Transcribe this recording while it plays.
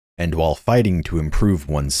And while fighting to improve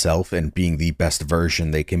oneself and being the best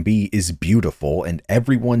version they can be is beautiful and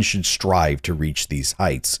everyone should strive to reach these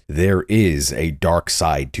heights, there is a dark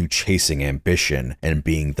side to chasing ambition and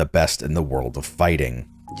being the best in the world of fighting.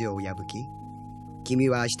 Joe Yabuki, 君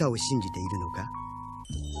は明日を信じているのか?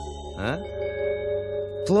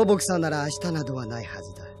 プロボクサーなら明日などはないは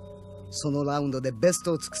ずだ。そのラウンドでベス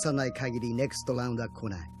トを尽くさない限りネクストラウンドは来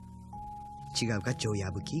ない。違うか、ジョー・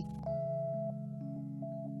ヤブキ?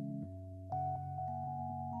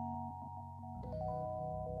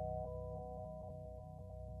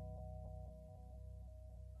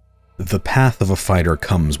 The path of a fighter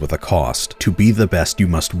comes with a cost. To be the best, you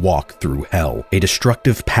must walk through hell. A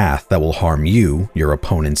destructive path that will harm you, your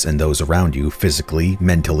opponents, and those around you physically,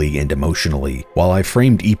 mentally, and emotionally. While I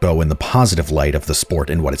framed Ippo in the positive light of the sport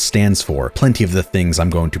and what it stands for, plenty of the things I'm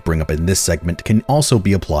going to bring up in this segment can also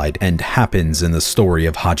be applied and happens in the story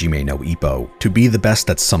of Hajime no Ippo. To be the best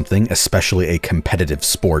at something, especially a competitive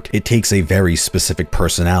sport, it takes a very specific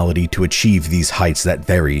personality to achieve these heights that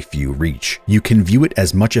very few reach. You can view it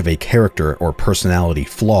as much of a character or personality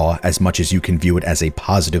flaw as much as you can view it as a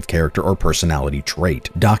positive character or personality trait.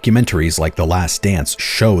 Documentaries like The Last Dance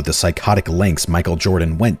show the psychotic lengths Michael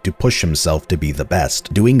Jordan went to push himself to be the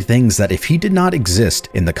best, doing things that if he did not exist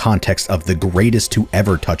in the context of the greatest to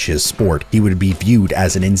ever touch his sport, he would be viewed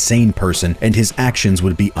as an insane person and his actions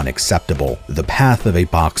would be unacceptable. The path of a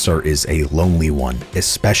boxer is a lonely one,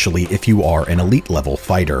 especially if you are an elite level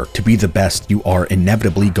fighter. To be the best, you are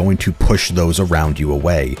inevitably going to push those around you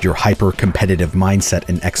away. Your hyper-competitive mindset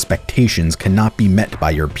and expectations cannot be met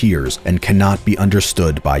by your peers and cannot be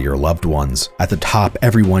understood by your loved ones. At the top,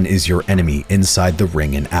 everyone is your enemy inside the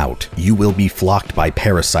ring and out. You will be flocked by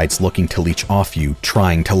parasites looking to leech off you,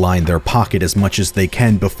 trying to line their pocket as much as they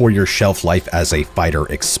can before your shelf life as a fighter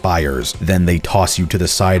expires. Then they toss you to the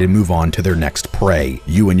side and move on to their next prey.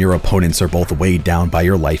 You and your opponents are both weighed down by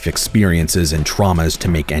your life experiences and traumas to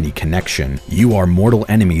make any connection. You are mortal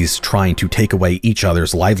enemies trying to take away each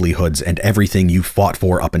other's livelihoods and everything you fought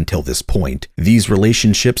for up until this point. These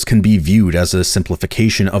relationships can be viewed as a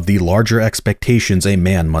simplification of the larger expectations a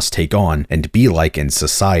man must take on and be like in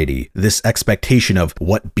society. This expectation of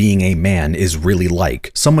what being a man is really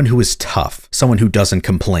like. Someone who is tough, someone who doesn't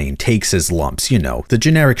complain, takes his lumps, you know, the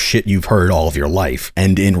generic shit you've heard all of your life.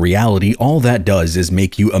 And in reality, all that does is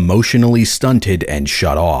make you emotionally stunted and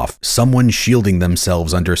shut off. Someone shielding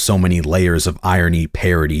themselves under so many layers of irony,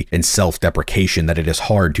 parody, and self-deprecation that it is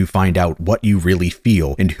hard to find out what you really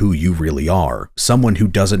feel and who you really are. Someone who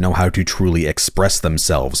doesn't know how to truly express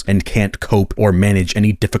themselves and can't cope or manage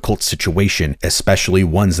any difficult situation, especially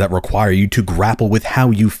ones that require you to grapple with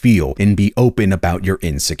how you feel and be open about your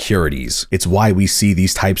insecurities. It's why we see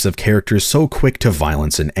these types of characters so quick to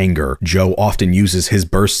violence and anger. Joe often uses his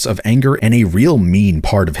bursts of anger and a real mean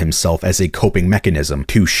part of himself as a coping mechanism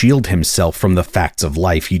to shield himself from the facts of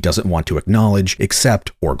life he doesn't want to acknowledge,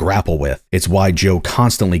 accept, or grapple with. It's why Joe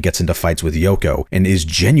constantly gets into fights with Yoko and is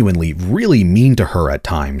genuinely really mean to her at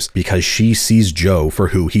times because she sees Joe for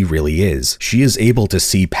who he really is. She is able to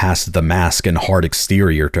see past the mask and hard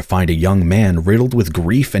exterior to find a young man riddled with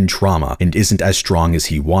grief and trauma and isn't as strong as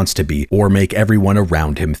he wants to be or make everyone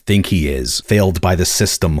around him think he is. Failed by the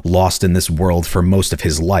system, lost in this world for most of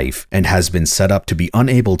his life, and has been set up to be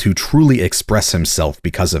unable to truly express himself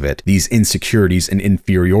because of it. These insecurities and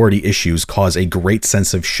inferiority issues cause a great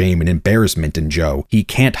sense of shame and embarrassment in Joe. He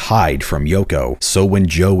can't hide from Yoko. So when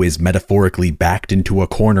Joe is metaphorically backed into a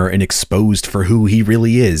corner and exposed for who he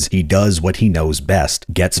really is, he does what he knows best,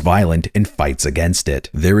 gets violent, and fights against it.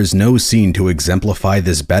 There is no scene to exemplify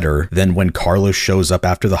this better than when Carlos shows up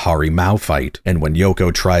after the Harimau fight, and when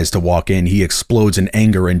Yoko tries to walk in, he explodes in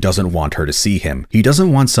anger and doesn't want her to see him. He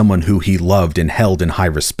doesn't want someone who he loved and held in high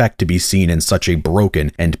respect to be seen in such a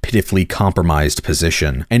broken and pitifully compromised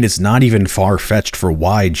position. And it's not even far-fetched for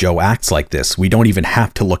why Joe acts like this. We don't even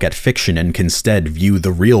have to look at fiction and can instead view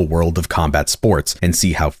the real world of combat sports and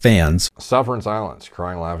see how fans suffer in silence,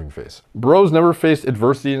 crying laughing face. Bro's never faced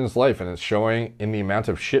adversity in his life, and it's showing in the amount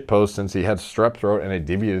of shitposts since he had strep throat and a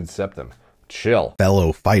deviated septum. Chill.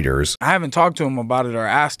 Fellow fighters. I haven't talked to him about it or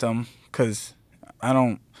asked him because I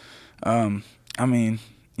don't, I mean,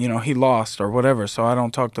 you know, he lost or whatever, so I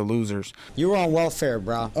don't talk to losers. You were on welfare,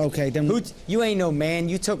 bro. Okay, then you ain't no man.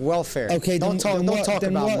 You took welfare. Okay, don't talk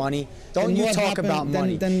about money. Don't you talk about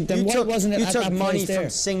money. Then what wasn't it? You took money from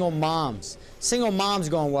single moms. Single moms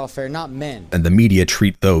go on welfare, not men. And the media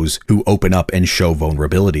treat those who open up and show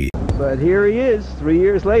vulnerability. But here he is 3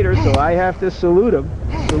 years later, so I have to salute him.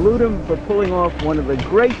 Salute him for pulling off one of the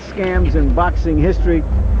great scams in boxing history,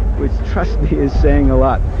 which, trust me, is saying a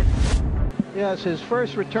lot. Yes, his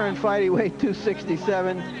first return fight, he weighed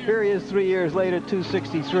 267. Here he is 3 years later,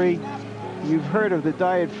 263. You've heard of the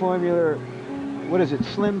diet formula, what is it,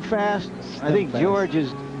 Slim Fast? I think George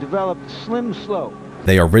has developed Slim Slow.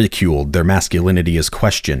 They are ridiculed, their masculinity is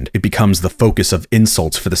questioned, it becomes the focus of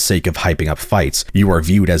insults for the sake of hyping up fights. You are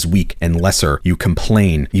viewed as weak and lesser, you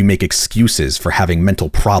complain, you make excuses for having mental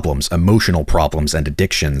problems, emotional problems, and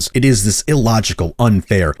addictions. It is this illogical,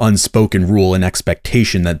 unfair, unspoken rule and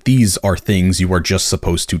expectation that these are things you are just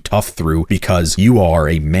supposed to tough through because you are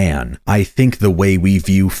a man. I think the way we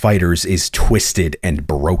view fighters is twisted and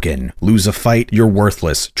broken. Lose a fight, you're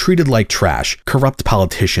worthless, treated like trash. Corrupt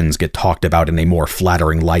politicians get talked about in a more flattering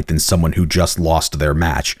light than someone who just lost their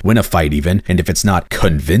match. Win a fight even, and if it's not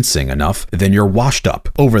convincing enough, then you're washed up,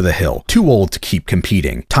 over the hill, too old to keep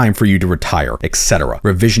competing, time for you to retire, etc.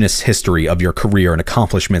 Revisionist history of your career and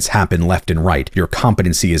accomplishments happen left and right, your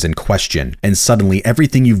competency is in question, and suddenly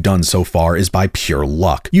everything you've done so far is by pure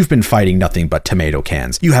luck. You've been fighting nothing but tomato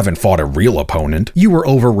cans. You haven't fought a real opponent. You were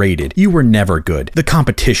overrated. You were never good. The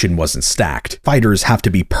competition wasn't stacked. Fighters have to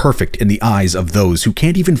be perfect in the eyes of those who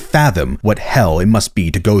can't even fathom what hell it must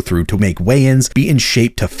be to go through to make weigh-ins, be in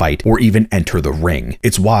shape to fight, or even enter the ring.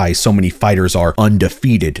 It's why so many fighters are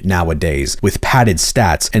undefeated nowadays, with padded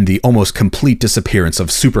stats and the almost complete disappearance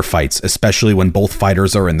of super fights, especially when both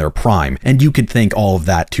fighters are in their prime, and you could thank all of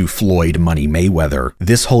that to Floyd Money Mayweather.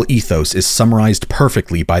 This whole ethos is summarized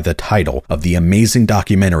perfectly by the title of the amazing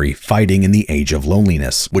documentary Fighting in the Age of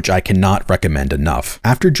Loneliness, which I cannot recommend enough.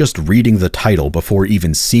 After just reading the title before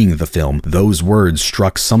even seeing the film, those words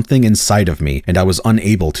struck something inside of me, and I was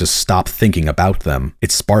unable to stop thinking about them.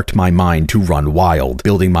 It sparked my mind to run wild,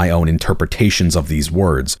 building my own interpretations of these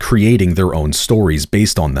words, creating their own stories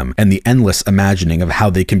based on them, and the endless imagining of how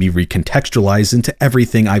they can be recontextualized into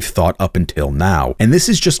everything I've thought up until now. And this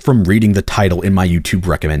is just from reading the title in my YouTube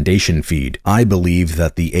recommendation feed. I believe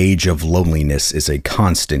that the age of loneliness is a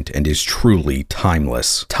constant and is truly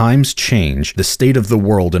timeless. Times change, the state of the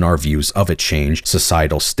world and our views of it change,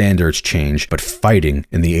 societal standards change, but fighting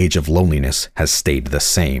in the age of loneliness has stayed the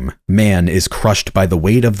same. Man is crushed by the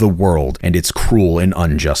weight of the world and its cruel and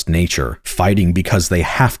unjust nature, fighting because they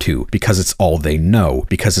have to, because it's all they know,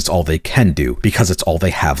 because it's all they can do, because it's all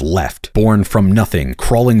they have left. Born from nothing,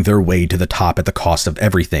 crawling their way to the top at the cost of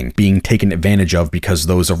everything, being taken advantage of because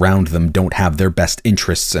those around them don't have their best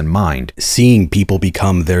interests in mind. Seeing people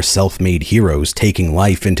become their self-made heroes, taking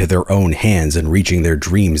life into their own hands and reaching their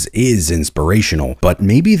dreams is inspirational, but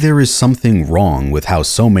maybe there is something wrong with how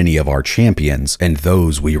so many of our champions, and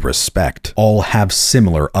those we respect, all have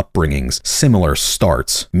similar upbringings, similar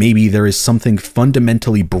starts. Maybe there is something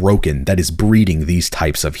fundamentally broken that is breeding these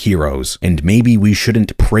types of heroes, and maybe we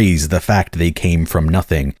shouldn't praise the fact they came from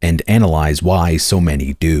nothing and analyze why so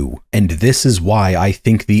many do. And this is why I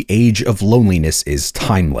think the age of loneliness is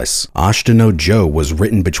timeless. Ashita no Joe was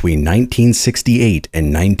written between 1968 and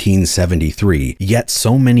 1973, yet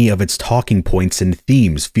so many of its talking points and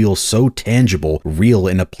themes feel so tangible, real,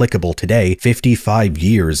 and applicable today, 55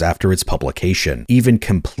 years after its publication, even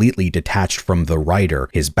completely detached from the writer,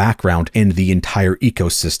 his background, and the entire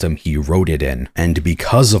ecosystem he wrote it in. And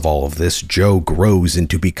because of all of this, Joe grows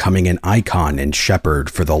into becoming an icon and shepherd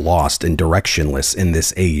for the lost and directionless in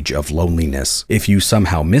this age of loneliness. If you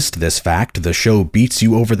somehow missed this fact, the show beats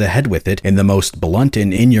you over the head with it in the most blunt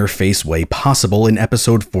and in-your-face way possible in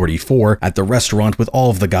episode 44 at the restaurant with all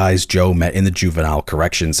of the guys Joe met in the juvenile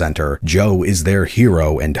correction center. Joe is their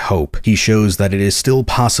hero and hope. He shows that it is still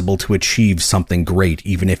possible to achieve something great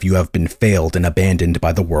even if you have been failed and abandoned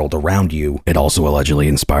by the world around you. It also allegedly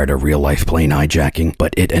inspired a real-life plane hijacking,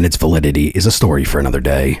 but it and its validity is a story for another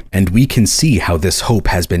day. And we can see how this hope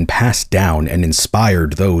has been passed down and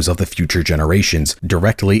inspired those of the future generations,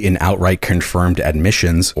 directly in outright confirmed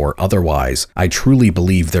admissions or otherwise. I truly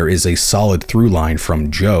believe there is a solid through line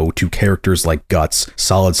from Joe to characters like Guts,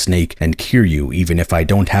 Solid Snake, and Kiryu, even if I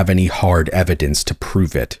don't have any hard evidence to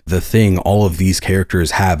prove it. The thing all of these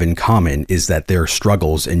characters have in common is that their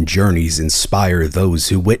struggles and journeys inspire those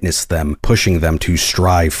who witness them, pushing them to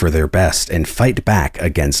strive for their best and fight back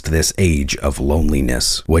against this age of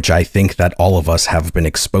loneliness, which I think that all of us have been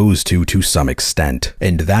exposed to some extent.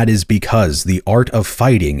 And that is because the art of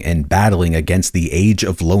fighting and battling against the age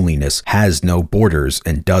of loneliness has no borders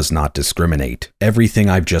and does not discriminate. Everything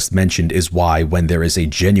I've just mentioned is why, when there is a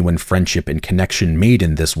genuine friendship and connection made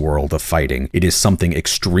in this world of fighting, it is something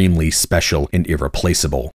extremely special and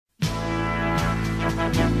irreplaceable.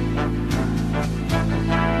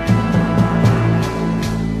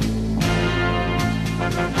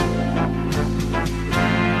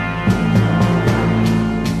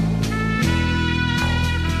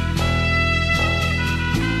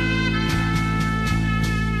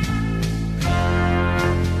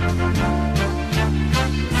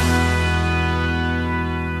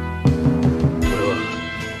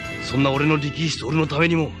 そんな俺の力士と俺のため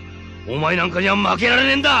にもお前なんかには負けられ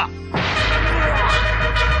ねえんだ。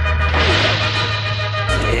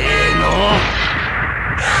せーの。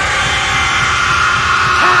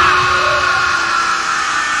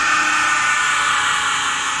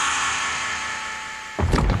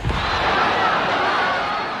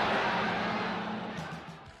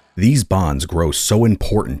These bonds grow so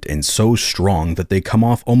important and so strong that they come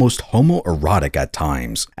off almost homoerotic at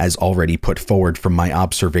times. As already put forward from my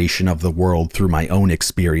observation of the world through my own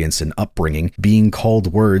experience and upbringing, being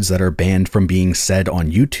called words that are banned from being said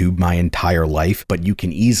on YouTube my entire life, but you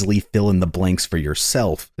can easily fill in the blanks for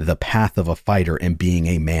yourself. The path of a fighter and being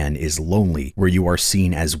a man is lonely, where you are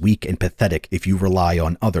seen as weak and pathetic if you rely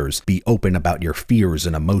on others. Be open about your fears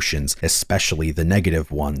and emotions, especially the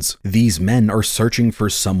negative ones. These men are searching for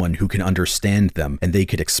someone who can understand them and they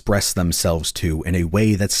could express themselves to in a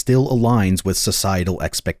way that still aligns with societal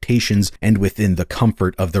expectations and within the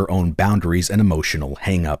comfort of their own boundaries and emotional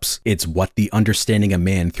hang-ups. It's what the understanding a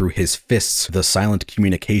man through his fists, the silent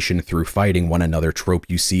communication through fighting one another trope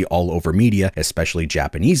you see all over media, especially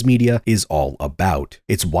Japanese media, is all about.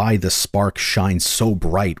 It's why the spark shines so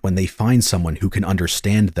bright when they find someone who can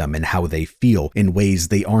understand them and how they feel in ways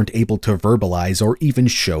they aren't able to verbalize or even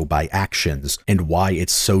show by actions, and why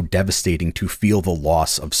it's so devastating to feel the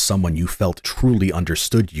loss of someone you felt truly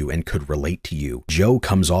understood you and could relate to you. Joe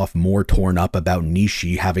comes off more torn up about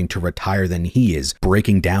Nishi having to retire than he is,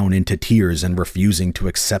 breaking down into tears and refusing to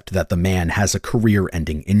accept that the man has a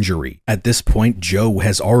career-ending injury. At this point, Joe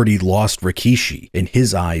has already lost Rikishi. In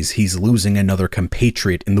his eyes, he's losing another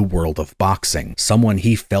compatriot in the world of boxing, someone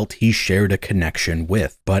he felt he shared a connection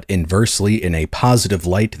with. But inversely, in a positive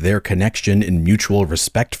light, their connection and mutual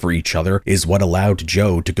respect for each other is what allowed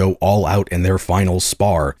Joe to go all out in their final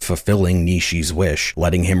spar, fulfilling Nishi's wish,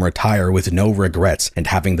 letting him retire with no regrets and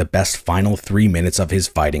having the best final 3 minutes of his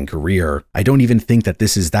fighting career. I don't even think that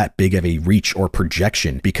this is that big of a reach or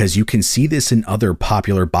projection, because you can see this in other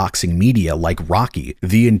popular boxing media like Rocky.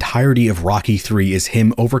 The entirety of Rocky 3 is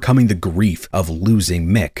him overcoming the grief of losing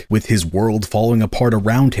Mick, with his world falling apart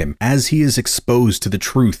around him as he is exposed to the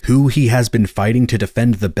truth. Who he has been fighting to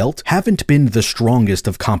defend the belt haven't been the strongest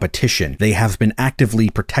of competition. They have been actively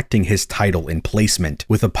protecting his title and placement,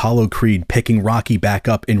 with Apollo Creed picking Rocky back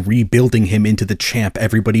up and rebuilding him into the champ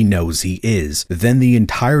everybody knows he is. Then the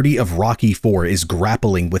entirety of Rocky 4 is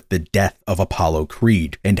grappling with the death of Apollo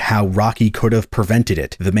Creed, and how Rocky could have prevented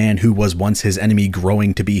it. The man who was once his enemy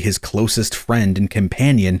growing to be his closest friend and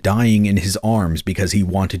companion, dying in his arms because he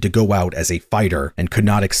wanted to go out as a fighter, and could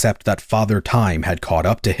not accept that Father Time had caught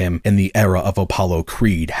up to him, and the era of Apollo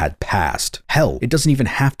Creed had passed. Hell, it doesn't even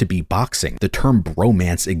have to be boxing. The term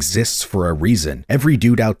bromance exists for a reason. Every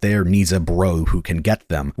dude out there needs a bro who can get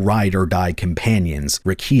them. Ride or die companions.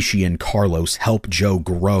 Rikishi and Carlos help Joe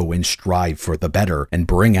grow and strive for the better, and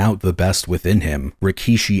bring out the best within him.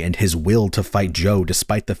 Rikishi and his will to fight Joe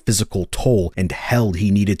despite the physical toll and hell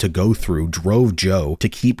he needed to go through drove Joe to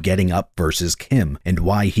keep getting up versus Kim, and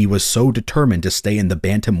why he was so determined to stay in the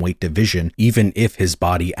bantamweight division even if his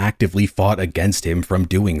body actively fought against him from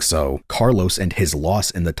doing so. Carlos and his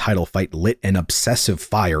loss in the title fight lit an obsessive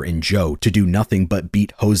fire in Joe to do nothing but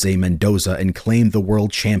beat Jose Mendoza and claim the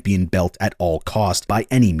world champion belt at all cost by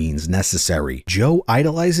any means necessary. Joe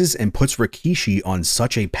idolizes and puts Rikishi on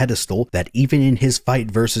such a pedestal that even in his fight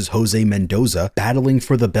versus Jose Mendoza, battling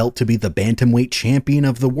for the belt to be the bantamweight champion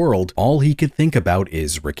of the world, all he could think about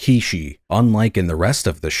is Rikishi. Unlike in the rest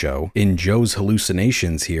of the show, in Joe's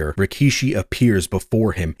hallucinations here, Rikishi appears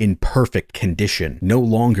before him in perfect condition. No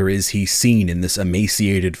longer is he seen in this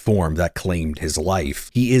emaciated form that claimed his life.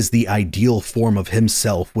 He is the ideal form of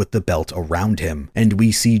himself with the belt around him, and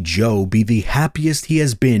we see Joe be the happiest he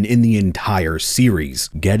has been in the entire series,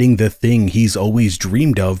 getting the thing he's always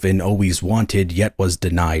dreamed of and always wanted yet was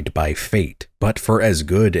denied by fate. But for as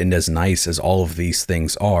good and as nice as all of these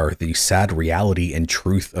things are, the sad reality and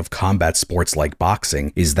truth of combat sports like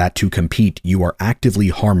boxing is that to compete, you are actively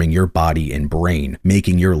harming your body and brain,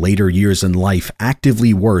 making your later years in life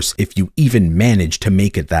actively worse if you even manage to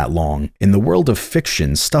make it that long. In the world of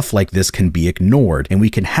fiction, stuff like this can be ignored, and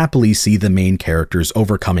we can happily see the main characters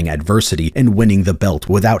overcoming adversity and winning the belt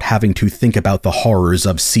without having to think about the horrors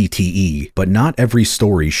of CTE. But not every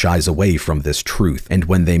story shies away from this truth, and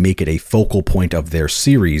when they make it a focal point of their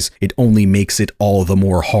series, it only makes it all the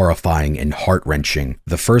more horrifying and heart-wrenching.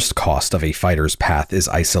 The first cost first of a fighter's path is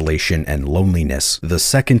isolation and loneliness. The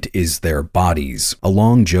second is their bodies.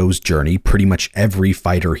 Along Joe's journey, pretty much every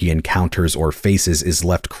fighter he encounters or faces is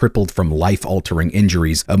left crippled from life-altering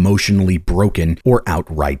injuries, emotionally broken, or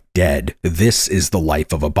outright dead. This is the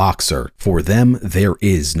life of a boxer. For them, there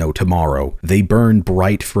is no tomorrow. They burn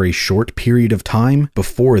bright for a short period of time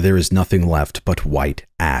before there is nothing left but white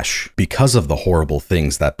ash. Because of the horrible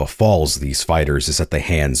things that befalls these fighters is at the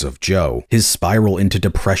hands of Joe, his spiral into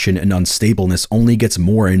depression and unstableness only gets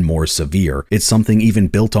more and more severe. It's something even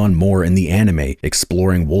built on more in the anime,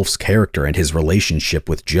 exploring Wolf's character and his relationship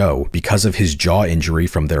with Joe. Because of his jaw injury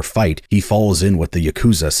from their fight, he falls in with the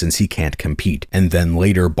Yakuza since he can't compete, and then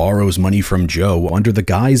later borrows money from Joe under the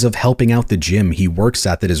guise of helping out the gym he works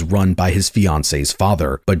at that is run by his fiance's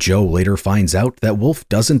father. But Joe later finds out that Wolf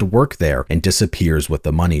doesn't work there and disappears with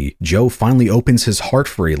the money. Joe finally opens his heart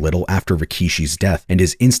for a little after Rikishi's death and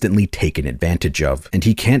is instantly taken advantage of. And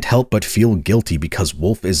he can't help but feel guilty because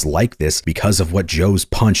Wolf is like this because of what Joe's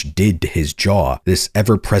punch did to his jaw. This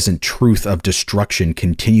ever-present truth of destruction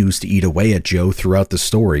continues to eat away at Joe throughout the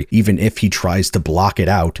story, even if he tries to block it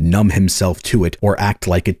out, numb himself to it, or act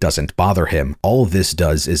like it doesn't bother him. All this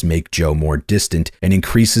does is make Joe more distant and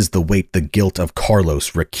increases the weight the guilt of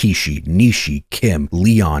Carlos, Rikishi, Nishi, Kim,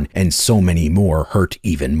 Leon, and so many more hurt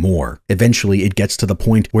even more. Eventually, it gets to the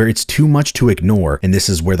point where it's too much to ignore, and this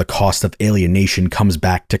is where the cost of alienation comes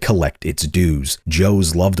back to collect its dues.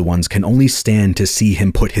 Joe's loved ones can only stand to see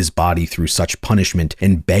him put his body through such punishment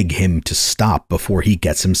and beg him to stop before he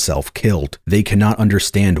gets himself killed. They cannot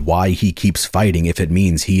understand why he keeps fighting if it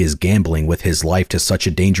means he is gambling with his life to such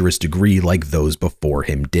a dangerous degree like those before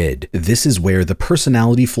him did. This is where the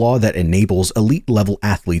personality flaw that enables elite-level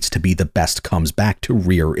athletes to be the best comes back to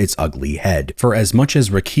rear its ugly head. For as much as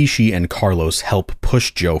Rikishi and Carlos help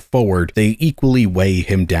push Joe forward, they equally weigh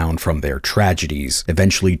him down from their tragedies,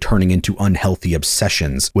 eventually turning into unhealthy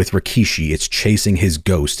obsessions. With Rikishi, it's chasing his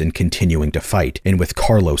ghost and continuing to fight, and with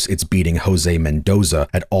Carlos, it's beating Jose Mendoza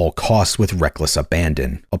at all costs with reckless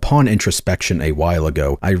abandon. Upon introspection a while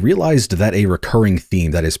ago, I realized that a recurring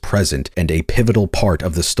theme that is present and a pivotal part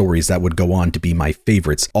of the stories that would go on to be my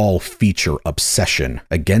favorites all feature obsession.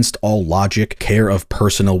 Against all logic, care of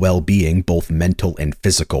personal well-being, both mental and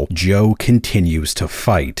physical, Joe continues to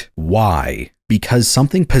fight. Why? Because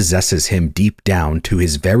something possesses him deep down to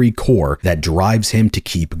his very core that drives him to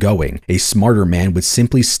keep going. A smarter man would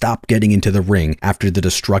simply stop getting into the ring after the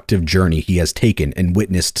destructive journey he has taken and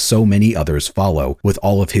witnessed so many others follow, with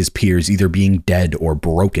all of his peers either being dead or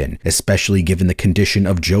broken, especially given the condition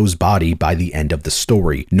of Joe's body by the end of the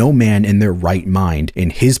story. No man in their right mind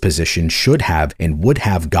in his position should have and would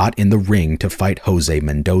have got in the ring to fight Jose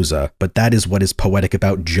Mendoza, but that is what is poetic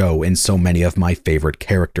about Joe and so many of my favorite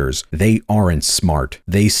characters. They aren't smart.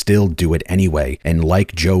 They still do it anyway, and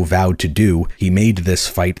like Joe vowed to do, he made this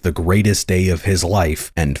fight the greatest day of his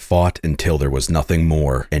life and fought until there was nothing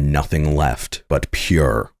more and nothing left but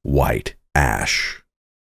pure white ash.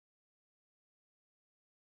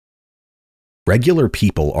 Regular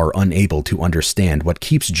people are unable to understand what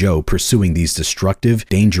keeps Joe pursuing these destructive,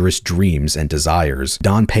 dangerous dreams and desires.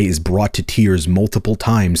 Danpei is brought to tears multiple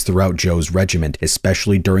times throughout Joe's regiment,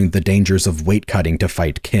 especially during the dangers of weight cutting to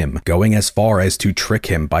fight Kim, going as far as to trick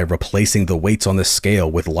him by replacing the weights on the scale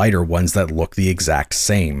with lighter ones that look the exact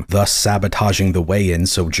same, thus sabotaging the weigh-in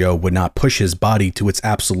so Joe would not push his body to its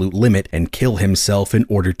absolute limit and kill himself in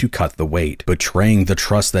order to cut the weight, betraying the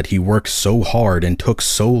trust that he worked so hard and took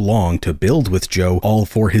so long to build with Joe, all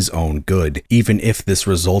for his own good, even if this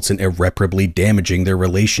results in irreparably damaging their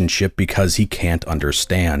relationship because he can't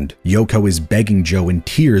understand. Yoko is begging Joe in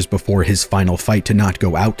tears before his final fight to not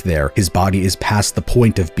go out there. His body is past the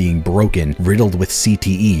point of being broken, riddled with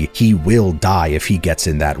CTE. He will die if he gets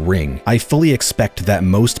in that ring. I fully expect that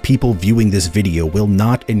most people viewing this video will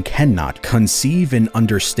not and cannot conceive and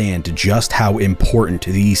understand just how important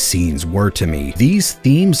these scenes were to me. These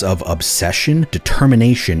themes of obsession,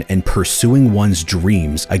 determination, and pursuing one's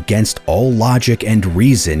dreams against all logic and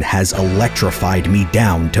reason has electrified me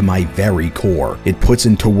down to my very core. It puts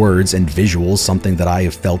into words and visuals something that I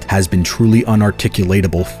have felt has been truly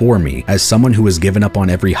unarticulatable for me. As someone who has given up on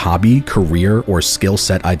every hobby, career, or skill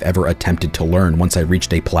set I've ever attempted to learn once I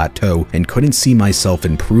reached a plateau and couldn't see myself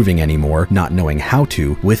improving anymore, not knowing how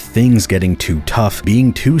to, with things getting too tough,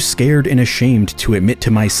 being too scared and ashamed to admit to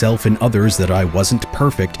myself and others that I wasn't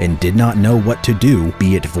perfect and did not know what to do,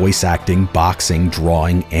 be it voice acting, boxing,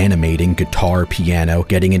 drawing, animating, guitar, piano,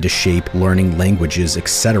 getting into shape, learning languages,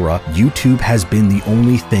 etc., YouTube has been the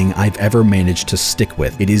only thing I've ever managed to stick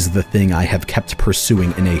with. It is the thing I have kept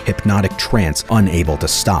pursuing in a hypnotic trance, unable to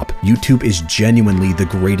stop. YouTube is genuinely the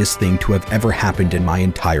greatest thing to have ever happened in my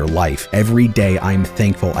entire life. Every day I'm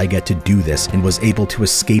thankful I get to do this and was able to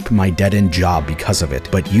escape my dead-end job because of it.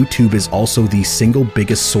 But YouTube is also the single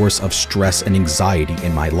biggest source of stress and anxiety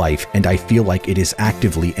in my life, and I feel like it is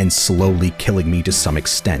actively and slowly killing me to some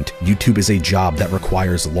extent. YouTube is a job that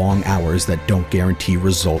requires long hours that don't guarantee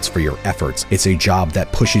results for your efforts. It's a job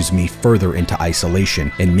that pushes me further into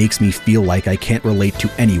isolation and makes me feel like I can't relate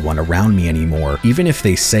to anyone around me anymore. Even if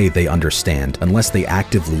they say they understand, unless they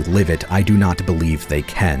actively live it, I do not believe they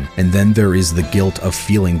can. And then there is the guilt of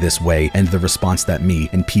feeling this way and the response that me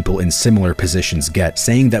and people in similar positions get,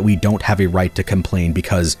 saying that we don't have a right to complain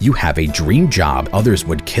because you have a dream job others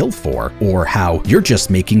would kill for, or how you're just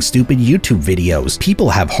making stupid YouTube videos. People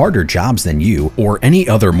have harder jobs than you, or any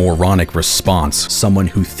other moronic response someone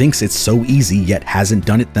who thinks it's so easy yet hasn't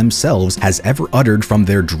done it themselves has ever uttered from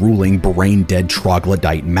their drooling, brain-dead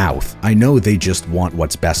troglodyte mouth. I know they just want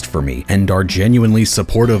what's best for me and are genuinely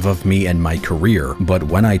supportive of me and my career, but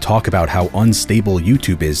when I talk about how unstable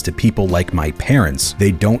YouTube is to people like my parents,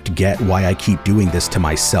 they don't get why I keep doing this to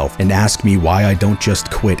myself and ask me why I don't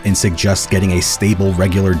just quit and suggest getting a stable,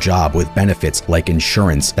 regular job with benefits like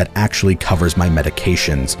insurance that actually covers my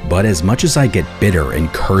medications. But as much as I get bitter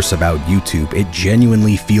and curse about YouTube, it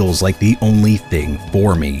genuinely feels like the only thing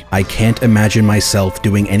for me. I can't imagine myself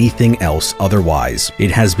doing anything else otherwise.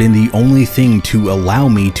 It has been the only thing to allow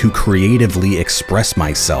me to creatively express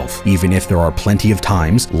myself, even if there are plenty of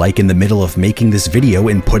times, like in the middle of making this video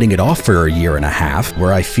and putting it off for a year and a half,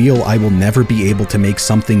 where I feel I will never be able to make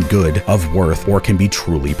something good, of worth, or can be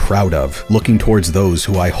truly proud of. Looking towards those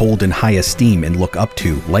who I hold in high esteem and look up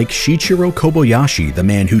to, like Shichiro Kobayashi, the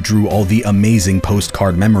man who drew all the amazing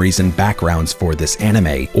postcard memories and backgrounds for this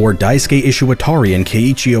anime, or Daisuke Ishiwatari and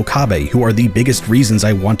Keiichi Okabe, who are the biggest reasons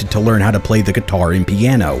I wanted to learn how to play the guitar and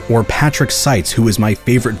piano, or Patrick Seitz, who is my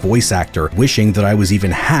favorite voice actor, wishing that I was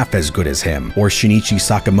even half as good as him, or Shinichi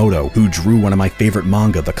Sakamoto, who drew one of my favorite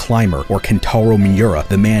manga, The Climber, or Kentaro Miura,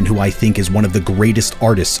 the man who I think is one of the greatest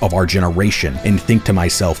artists of our generation, and think to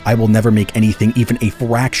myself, I will never make anything even a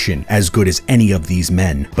fraction as good as any of these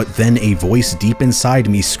men. But then a voice deep inside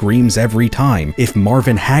me screams every time, if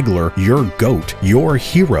Marvin Hagler, your GOAT, your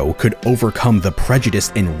hero, could overcome the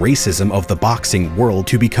prejudice and racism of the boxing world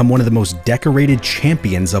to become one of the most decorated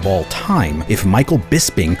champions of all time, if Michael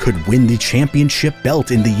Bisping could win the championship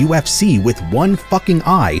belt in the UFC with one fucking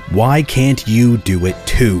eye, why can't you do it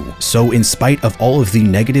too? So in spite of all of the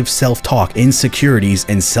negative self-talk, insecurities,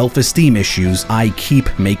 and self-esteem issues, I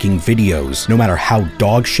keep making videos, no matter how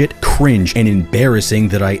dogshit, cringe, and embarrassing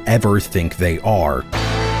that I ever think they are.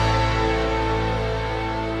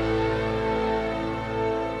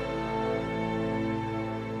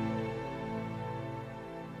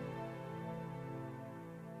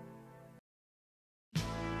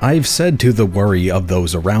 I've said to the worry of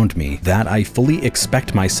those around me that I fully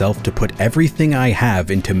expect myself to put everything I have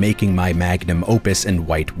into making my magnum opus and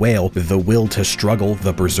White Whale, The Will to Struggle,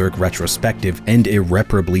 the Berserk retrospective, and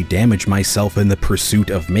irreparably damage myself in the pursuit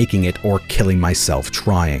of making it or killing myself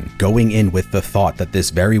trying, going in with the thought that this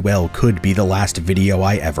very well could be the last video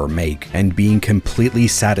I ever make, and being completely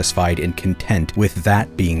satisfied and content with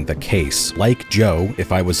that being the case. Like Joe,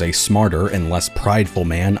 if I was a smarter and less prideful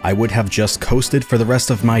man, I would have just coasted for the rest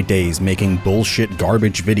of my days making bullshit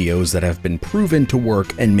garbage videos that have been proven to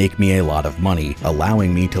work and make me a lot of money,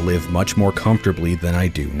 allowing me to live much more comfortably than I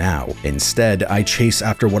do now. Instead, I chase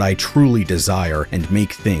after what I truly desire and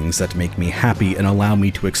make things that make me happy and allow me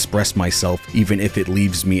to express myself even if it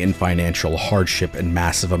leaves me in financial hardship and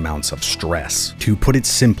massive amounts of stress. To put it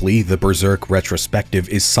simply, the Berserk retrospective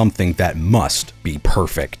is something that must be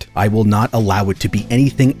perfect. I will not allow it to be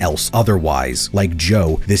anything else otherwise. Like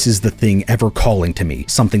Joe, this is the thing ever calling to me,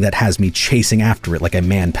 something that has me chasing after it like a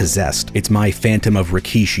man possessed. It's my phantom of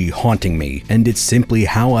Rikishi haunting me, and it's simply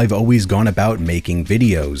how I've always gone about making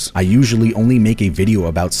videos. I usually only make a video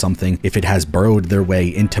about something if it has burrowed their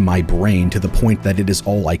way into my brain to the point that it is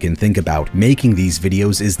all I can think about. Making these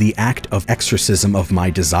videos is the act of exorcism of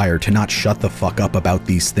my desire to not shut the fuck up about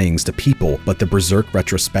these things to people, but the Berserk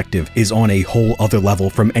retrospective is on a whole other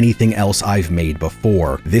level from anything else I've made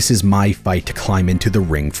before. This is my fight to climb into the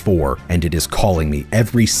ring for, and it is calling me every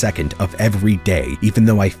every second of every day, even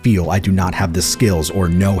though I feel I do not have the skills or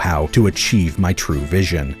know-how to achieve my true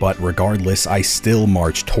vision. But regardless, I still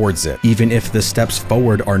march towards it, even if the steps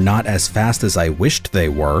forward are not as fast as I wished they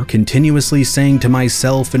were, continuously saying to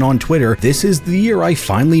myself and on Twitter, this is the year I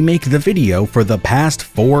finally make the video for the past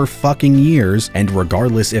 4 fucking years, and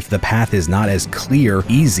regardless if the path is not as clear,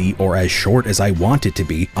 easy, or as short as I want it to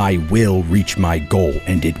be, I will reach my goal,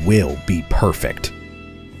 and it will be perfect.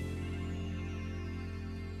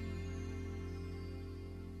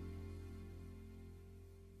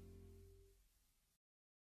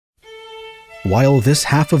 While this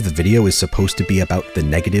half of the video is supposed to be about the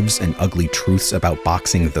negatives and ugly truths about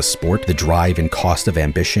boxing the sport, the drive and cost of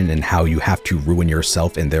ambition and how you have to ruin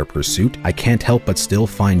yourself in their pursuit, I can't help but still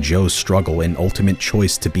find Joe's struggle and ultimate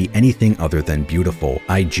choice to be anything other than beautiful.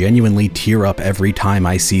 I genuinely tear up every time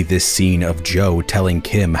I see this scene of Joe telling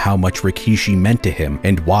Kim how much Rikishi meant to him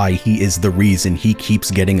and why he is the reason he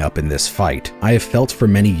keeps getting up in this fight. I have felt for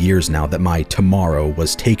many years now that my tomorrow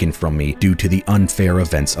was taken from me due to the unfair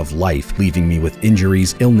events of life, leaving me with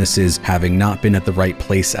injuries, illnesses, having not been at the right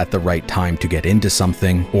place at the right time to get into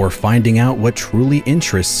something, or finding out what truly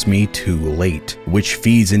interests me too late, which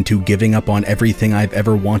feeds into giving up on everything I've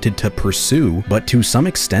ever wanted to pursue. But to some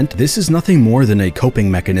extent, this is nothing more than a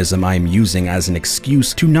coping mechanism I'm using as an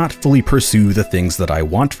excuse to not fully pursue the things that I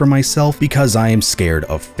want for myself because I am scared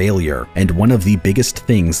of failure. And one of the biggest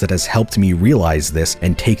things that has helped me realize this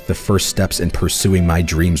and take the first steps in pursuing my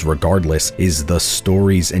dreams regardless is the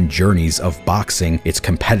stories and journeys of boxing, its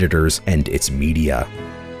competitors, and its media.